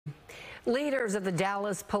Leaders of the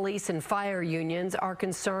Dallas police and fire unions are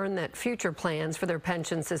concerned that future plans for their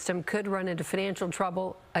pension system could run into financial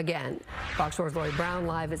trouble again. Fox 4's Lori Brown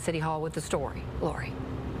live at City Hall with the story. Lori.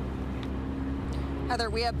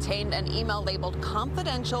 Heather, we obtained an email labeled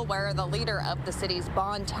confidential where the leader of the city's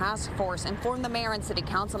bond task force informed the mayor and city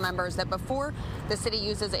council members that before the city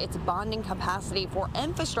uses its bonding capacity for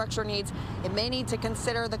infrastructure needs, it may need to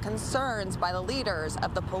consider the concerns by the leaders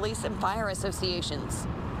of the police and fire associations.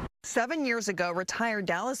 7 years ago, retired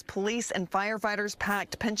Dallas police and firefighters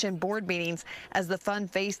packed pension board meetings as the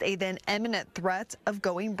fund faced a then imminent threat of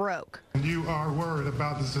going broke. You are worried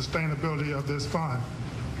about the sustainability of this fund.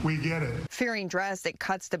 We get it. Fearing drastic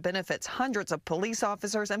cuts to benefits, hundreds of police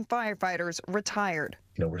officers and firefighters retired.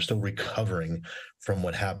 You know, we're still recovering from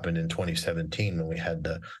what happened in 2017 when we had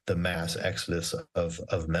the mass exodus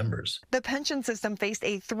of members. The pension system faced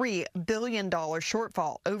a $3 billion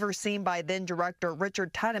shortfall overseen by then director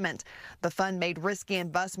Richard Tiedemann. The fund made risky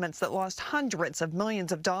investments that lost hundreds of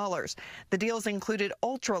millions of dollars. The deals included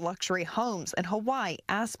ultra-luxury homes in Hawaii,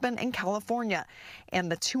 Aspen, and California,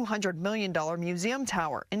 and the $200 million museum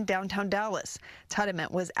tower in downtown Dallas.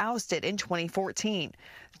 Tiedemann was ousted in 2014.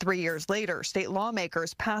 3 years later, state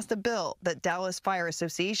lawmakers passed a bill that Dallas Fire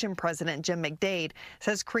Association President Jim McDade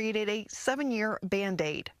says created a 7-year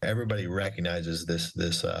Band-Aid. Everybody recognizes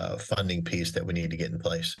this funding piece that we need to get in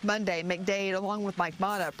place. Monday, McDade, along with Mike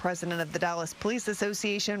Mata, president of the Dallas Police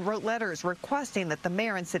Association, wrote letters requesting that the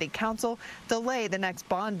mayor and city council delay the next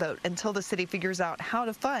bond vote until the city figures out how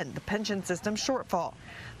to fund the pension system shortfall.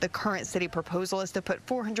 The current city proposal is to put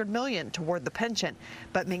 $400 million toward the pension,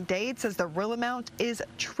 but McDade says the real amount is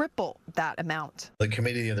triple that amount. The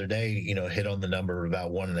committee the other day, hit on the number of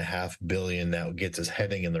about $1.5 billion. That gets us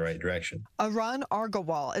heading in the right direction. Arun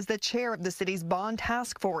Argawal is the chair of the city's bond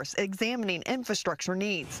task force examining infrastructure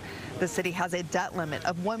needs. The city has a debt limit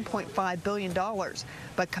of $1.5 billion,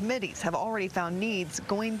 but committees have already found needs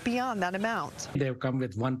going beyond that amount. They've come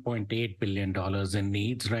with $1.8 billion in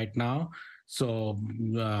needs right now. So,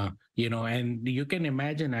 and you can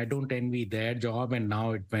imagine, I don't envy their job. And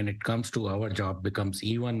now when it comes to our job, becomes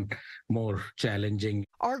even more challenging.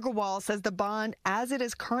 Argawal says the bond, as it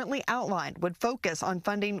is currently outlined, would focus on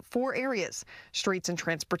funding 4 areas: streets and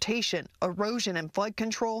transportation, erosion and flood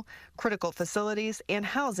control, critical facilities, and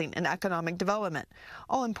housing and economic development.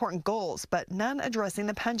 All important goals, but none addressing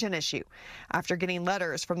the pension issue. After getting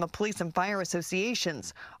letters from the police and fire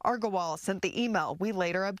associations, Argawal sent the email we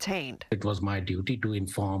later obtained. It was my duty to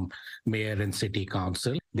inform mayor and city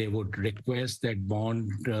council. They would request that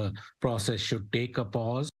bond process should take a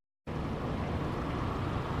pause.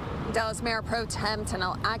 Dallas Mayor Pro Tem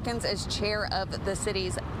Tanel Atkins is chair of the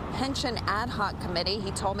city's pension ad hoc committee.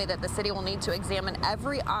 He told me that the city will need to examine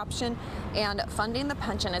every option, and funding the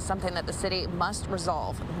pension is something that the city must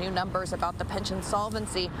resolve. New numbers about the pension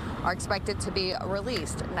solvency are expected to be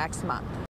released next month.